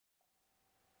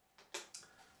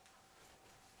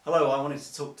Hello, I wanted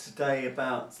to talk today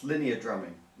about linear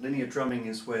drumming. Linear drumming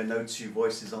is where no two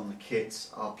voices on the kit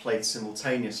are played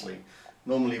simultaneously.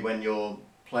 Normally when you're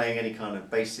playing any kind of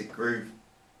basic groove,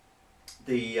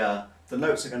 the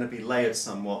notes are going to be layered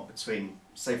somewhat between,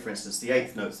 say for instance, the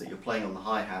eighth notes that you're playing on the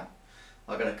hi-hat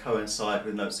are going to coincide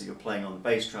with notes that you're playing on the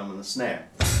bass drum and the snare.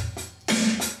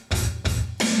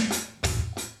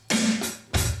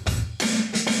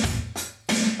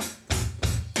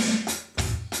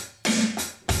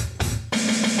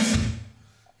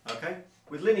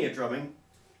 With linear drumming,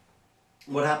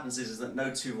 what happens is that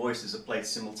no two voices are played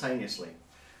simultaneously.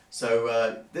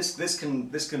 So this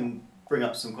can bring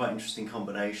up some quite interesting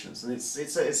combinations, and this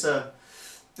is a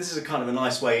kind of a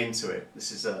nice way into it.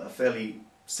 This is a fairly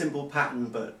simple pattern,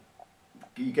 but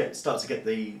you start to get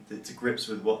to grips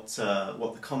with what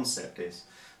the concept is.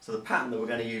 So the pattern that we're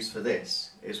going to use for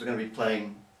this is we're going to be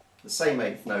playing the same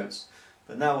eighth notes.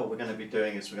 But now what we're going to be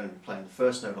doing is we're going to be playing the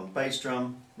first note on the bass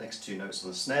drum, next two notes on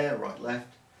the snare, right,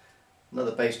 left,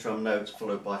 another bass drum note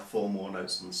followed by four more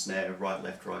notes on the snare, right,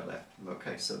 left, right, left.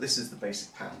 Okay, so this is the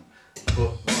basic pattern.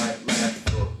 Foot, right, left,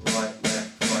 foot, right,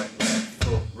 left, right, left,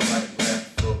 foot, right,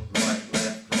 left, foot, right,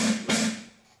 left, right, left.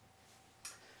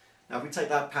 Now if we take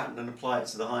that pattern and apply it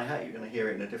to the hi-hat, you're going to hear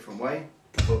it in a different way.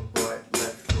 Foot, right,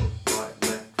 left, foot, right,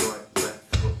 left, right,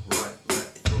 left, foot, right,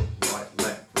 left, foot, right,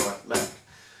 left, right, left.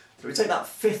 So we take that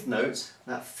fifth note,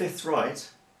 that fifth right,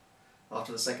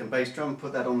 after the second bass drum,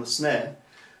 put that on the snare,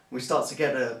 we start to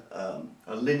get a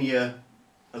linear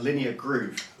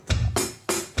groove.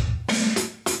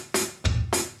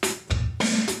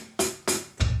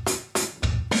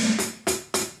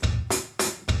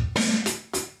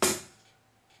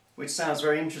 Which sounds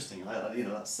very interesting.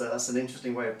 That's an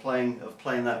interesting way of playing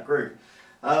that groove.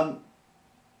 When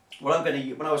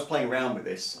I was playing around with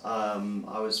this,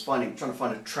 I was trying to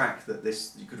find a track that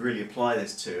you could really apply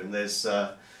this to, and there's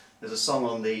a song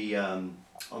on the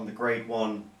grade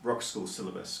 1 Rockschool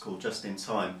syllabus called Just in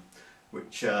Time,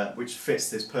 which fits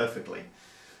this perfectly.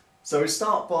 So we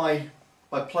start by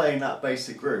playing that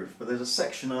basic groove, but there's a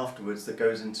section afterwards that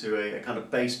goes into a kind of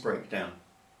bass breakdown.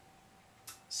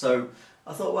 So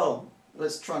I thought, well,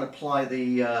 let's try and apply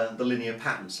the linear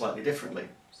pattern slightly differently.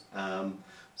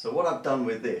 So what I've done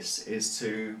with this is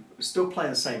to still play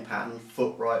the same pattern,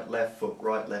 foot right, left,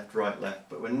 right, left,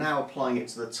 but we're now applying it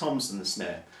to the toms and the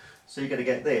snare. So you're going to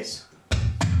get this.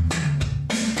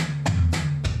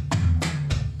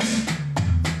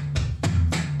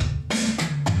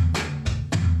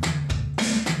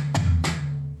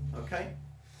 Okay.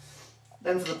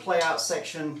 Then for the play out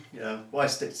section, why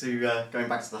stick to going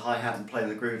back to the hi-hat and playing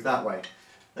the groove that way?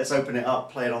 Let's open it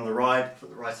up, play it on the ride, put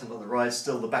the right hand on the ride,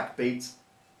 still the back beat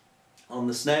on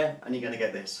the snare, and you're going to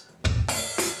get this.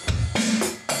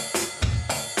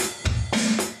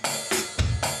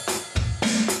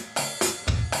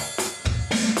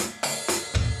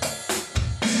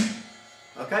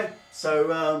 Okay,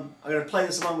 so I'm going to play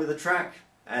this along with the track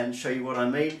and show you what I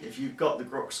mean. If you've got the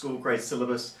Rockschool grade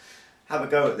syllabus, have a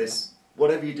go at this.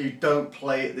 Whatever you do, don't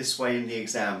play it this way in the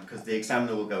exam, because the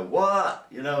examiner will go, what?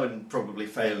 And probably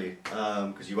fail you,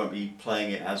 because you won't be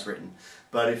playing it as written.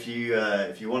 But if you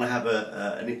want to have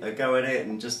a go at it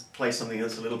and just play something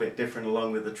that's a little bit different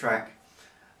along with the track,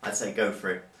 I'd say go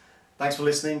for it. Thanks for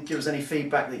listening. Give us any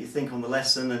feedback that you think on the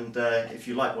lesson, and if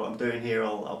you like what I'm doing here,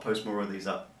 I'll post more of these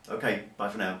up. Okay, bye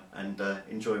for now, and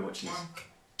enjoy watching this. 1,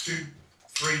 2,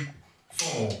 3,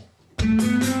 4.